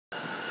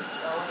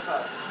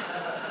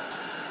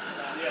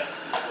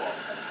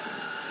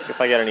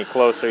if I get any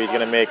closer, he's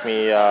gonna make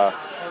me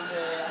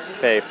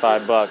pay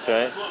 $5, right?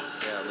 Yeah,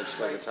 looks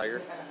like a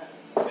tiger.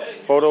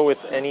 Photo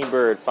with any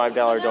bird,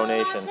 $5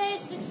 donation.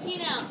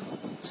 16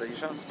 ounce. Is that you,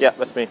 Sean? Yeah,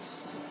 that's me.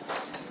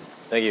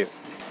 Thank you.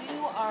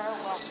 You are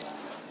welcome.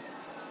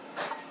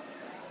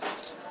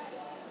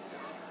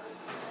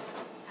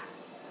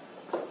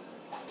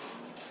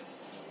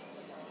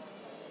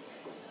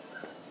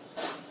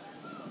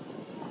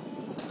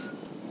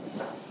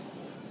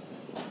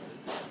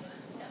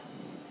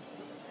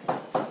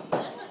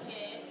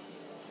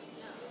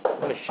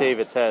 I'm gonna shave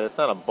its head. It's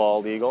not a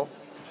bald eagle.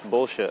 It's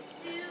bullshit.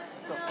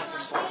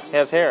 It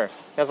has hair. It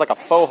has like a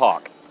faux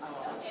hawk.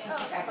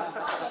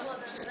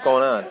 What's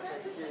going on?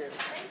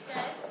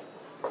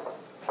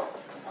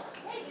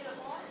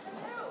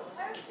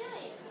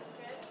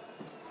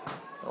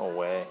 No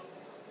way.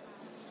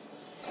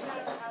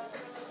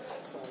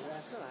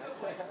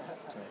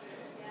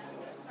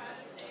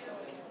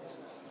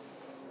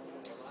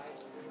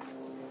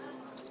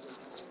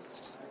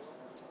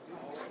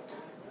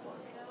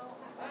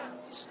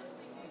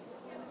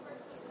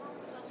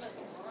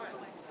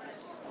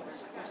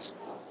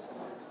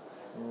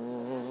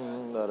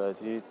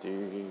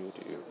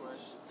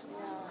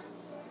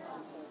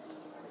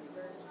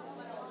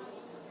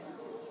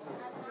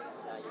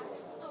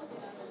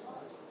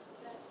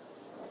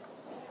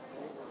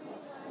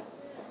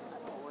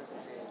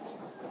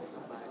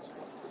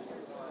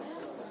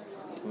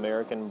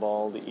 American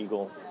bald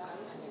eagle.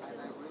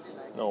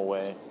 No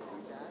way.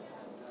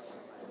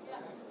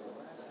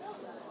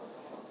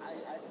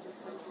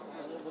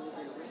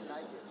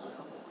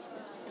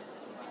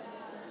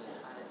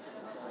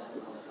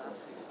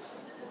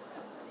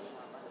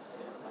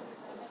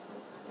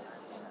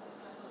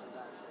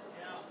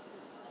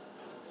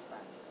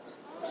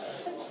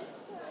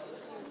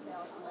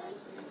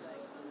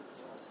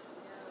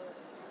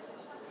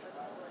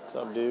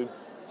 What's up, dude?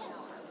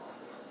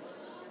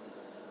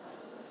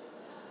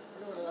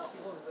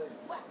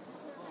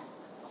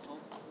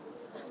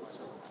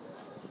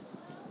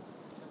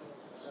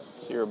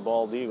 So you're a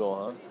bald eagle,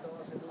 huh?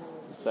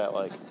 What's that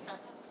like?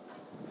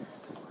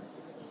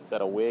 Is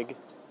that a wig?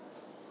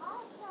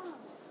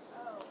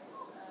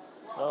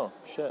 Oh,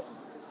 shit.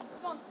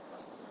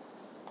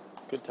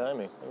 Good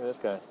timing. Look at this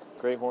guy.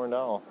 Great horned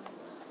owl.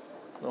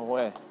 No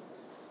way.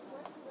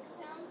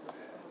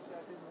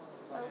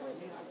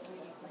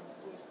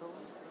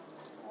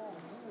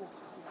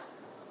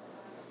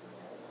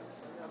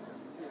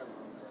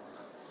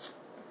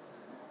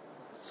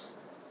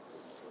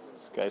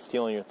 This guy's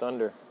stealing your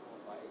thunder.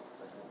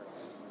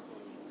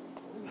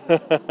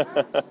 It's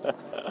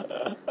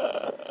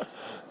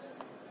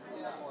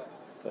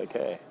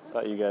okay.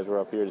 Thought you guys were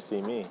up here to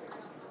see me.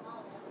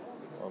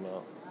 Oh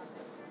no.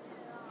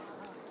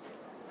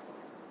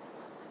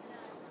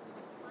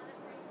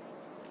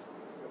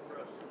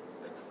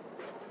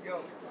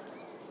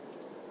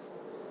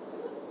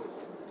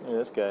 Look at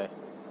this guy.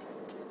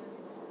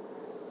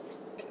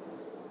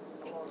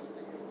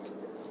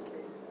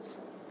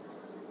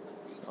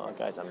 Oh, that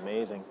guy's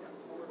amazing.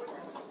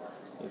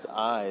 These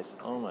eyes,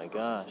 oh my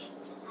gosh.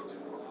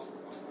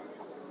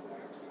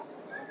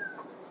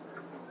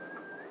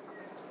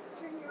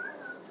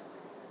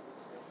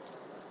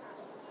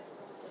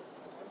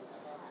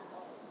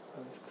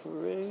 That's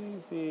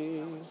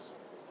crazy.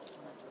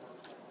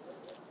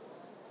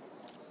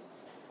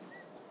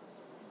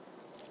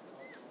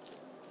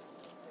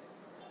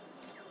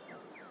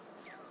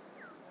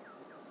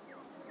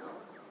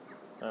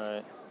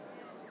 Alright.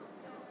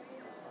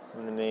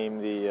 I'm going to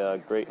name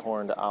the great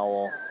horned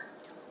owl.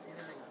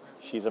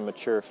 She's a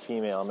mature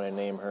female. I'm going to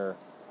name her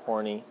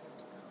Horny.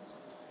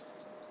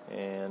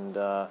 And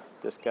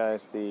this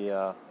guy's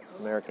the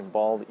American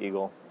bald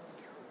eagle.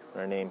 I'm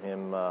going to name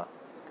him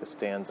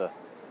Costanza.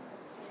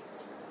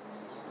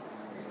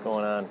 What's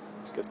going on,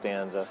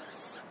 Costanza?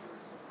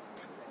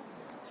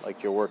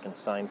 Liked your work in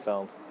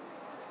Seinfeld.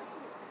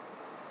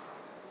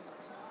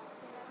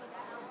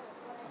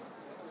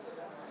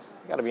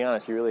 I gotta be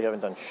honest, you really haven't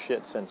done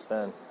shit since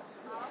then.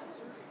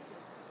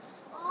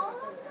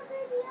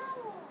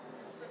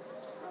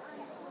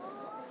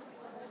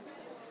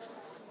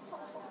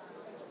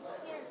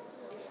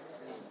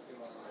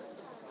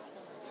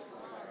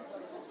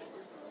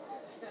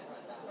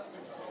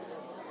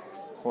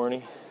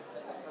 Horny?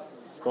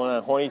 What's going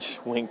on? Horny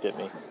just winked at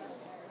me.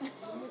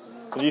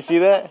 Did you see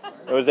that?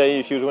 Or was that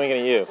you? She was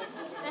winking at you.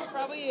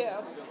 Probably you.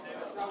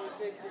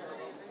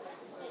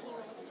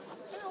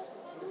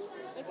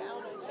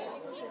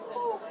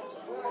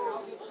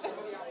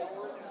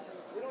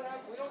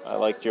 I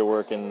liked your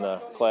work in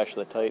Clash of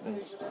the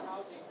Titans.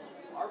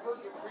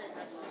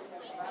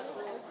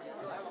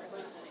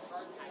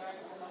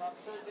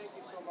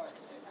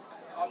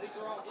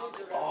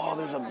 Oh,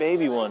 there's a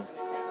baby one.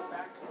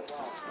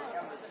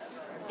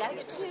 Gotta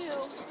get two.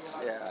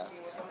 Yeah.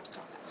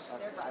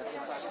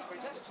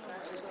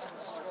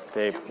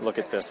 Babe, look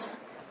at this.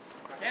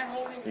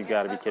 You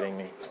gotta be kidding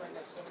me.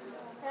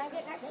 Can I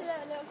get next to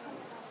that little?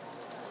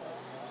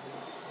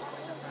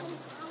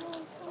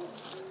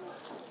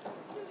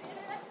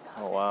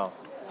 Oh wow.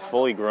 It's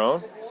fully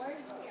grown?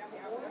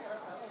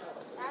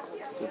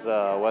 This is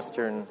a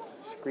western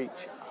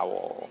screech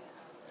owl.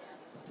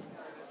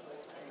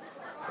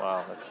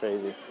 Wow, that's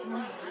crazy.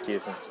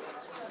 Excuse me.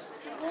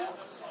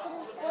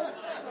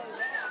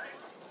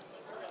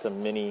 It's a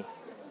mini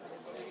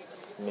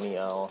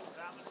owl.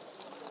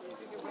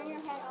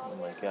 Oh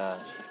my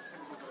gosh.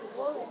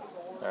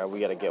 Alright,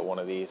 we gotta get one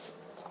of these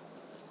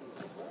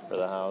for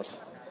the house.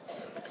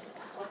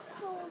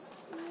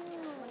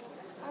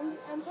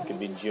 Could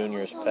be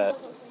Junior's pet.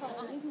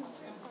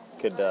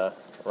 Could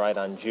ride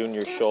on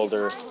Junior's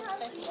shoulder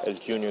as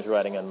Junior's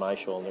riding on my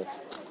shoulder.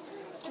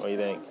 What do you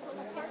think?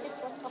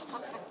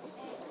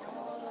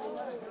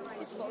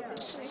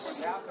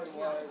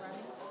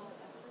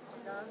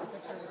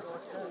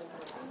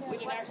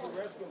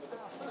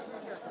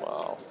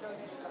 Wow.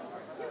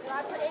 So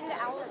I put it in the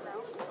owl's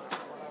mouth.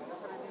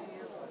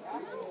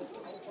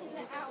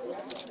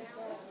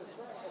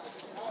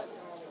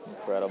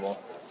 Incredible.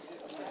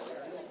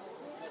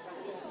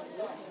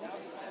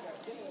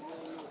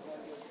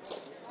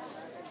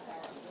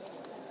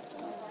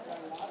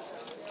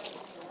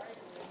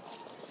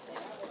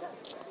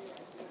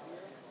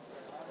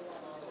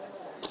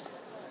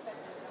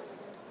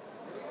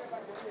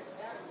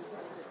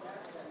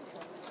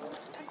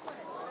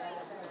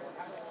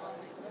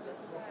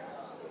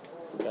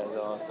 This guy's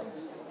awesome.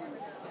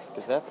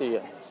 Is that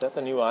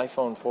the new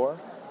iPhone 4?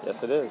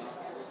 Yes, it is.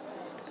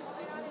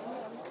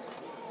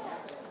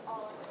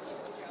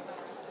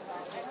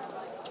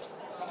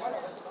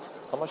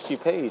 How much do you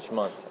pay each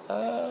month?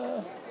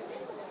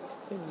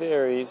 It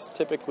varies.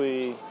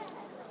 Typically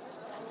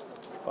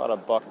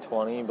about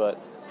 $1.20, but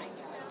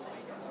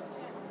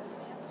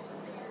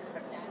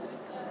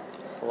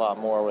it's a lot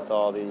more with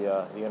all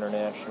the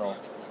international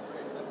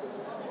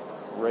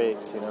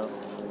rates, you know.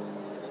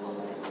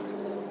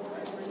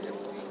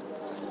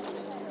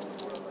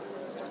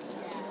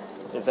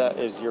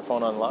 Is your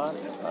phone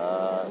unlocked?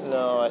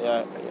 No,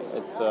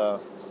 it's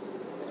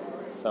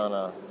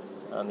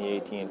on the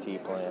AT&T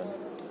plan.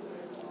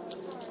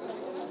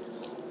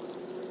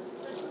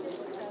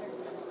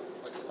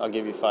 I'll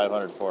give you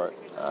 $500 for it.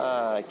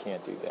 I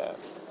can't do that.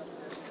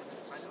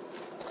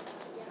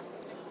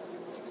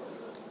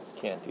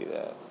 Can't do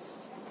that.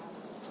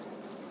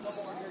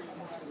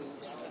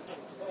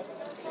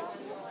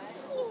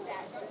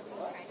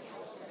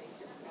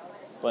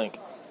 Blink.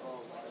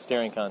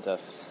 Staring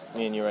contest.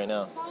 Me and you right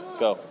now.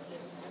 Go.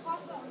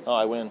 Oh,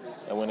 I win.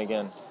 I win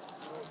again.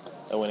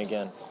 I win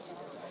again.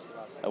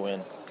 I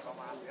win.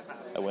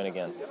 I win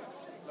again.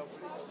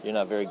 You're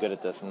not very good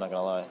at this, I'm not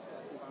gonna lie.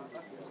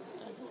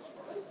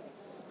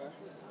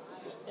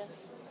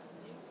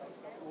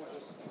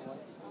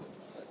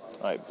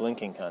 Alright,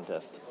 blinking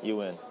contest. You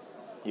win.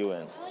 You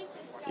win.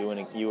 You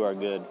win. You are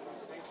good.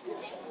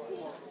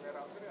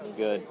 You're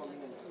good.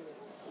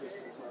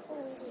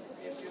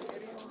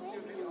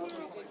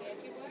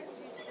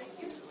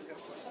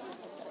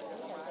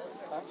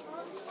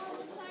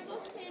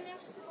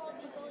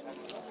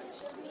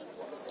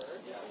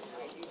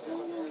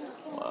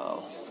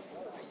 Wow.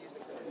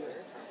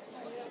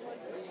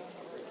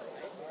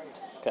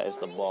 This guy's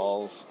the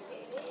balls.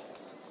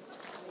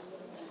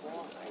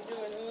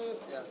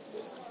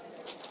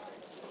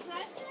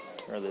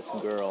 Or this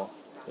girl.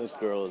 This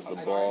girl is the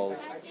balls.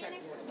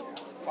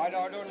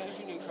 $5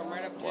 donation, you come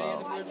right up to the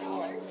bridge and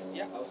away.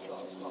 Yeah.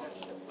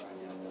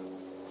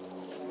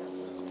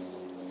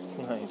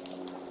 Nice.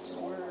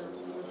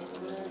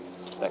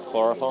 That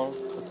chloroform?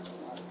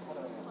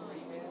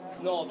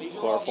 No, these are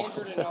all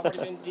injured and already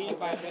been deemed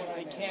by them.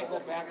 They can't go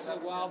back to the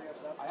wild.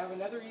 I have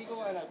another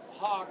eagle and a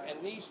hawk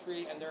in Lee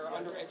Street, and they're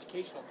under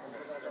educational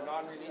permits. They're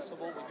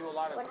non-releasable. We do a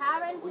lot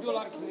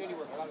of community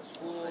work, a lot of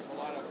schools, a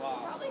lot of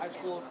high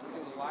schools. We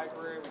do the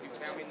library. We do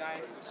family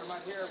night. We come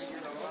out here every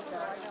year.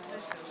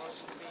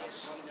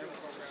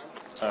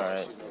 All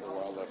right.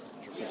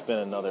 This has been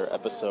another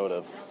episode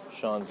of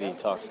Sean Z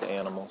Talks to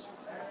Animals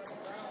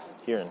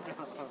here in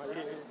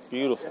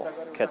beautiful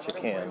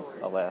Ketchikan,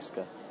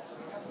 Alaska.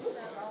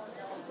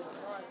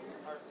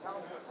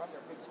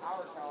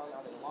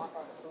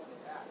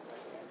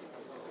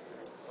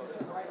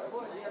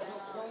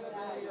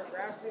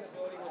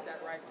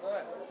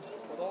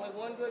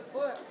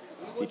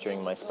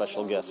 Featuring my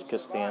special guest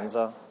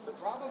Costanza,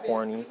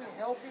 Horny,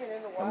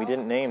 and we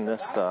didn't name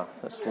this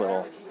this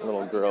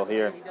little girl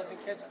here.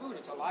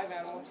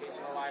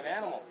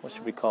 What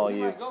should we call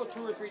you?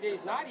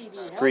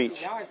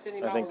 Screech. I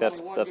think that's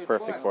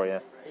perfect for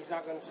you.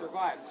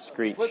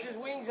 Screech.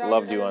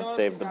 Loved you on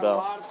Saved by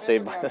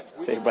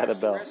the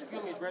Bell.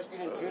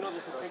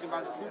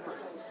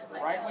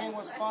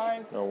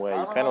 No way.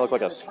 You kind of look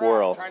like a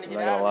squirrel. I'm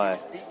not gonna lie.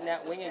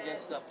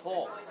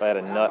 If I had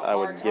a nut, I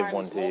would give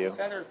one to you.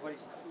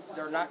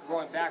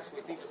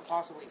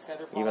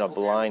 Even a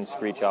blind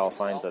screech owl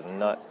finds a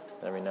nut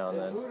every now and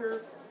then.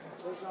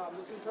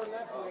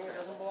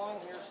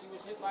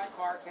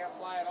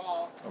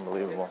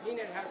 Unbelievable. I'm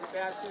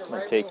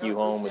going to take you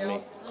home with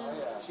me.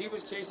 She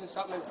was chasing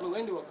something and flew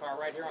into a car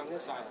right here on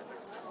this island.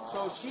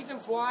 So she can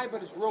fly,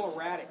 but it's real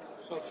erratic.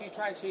 So if she's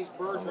trying to chase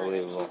birds, right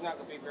now, she's not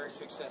going to be very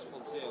successful,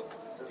 too.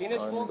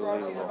 Peanut's full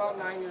grown. She's about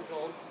 9 years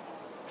old.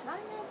 Not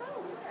in Arizona.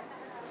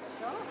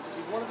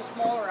 She's one of the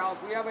smaller owls.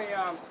 We have a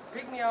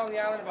pygmy owl on the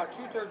island about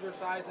 2/3 her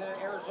size, and then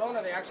in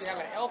Arizona they actually have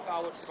an elf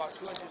owl which is about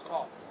 2 inches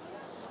tall.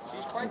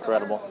 She's quite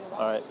Incredible. The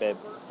All right, babe.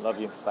 Love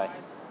you. Bye.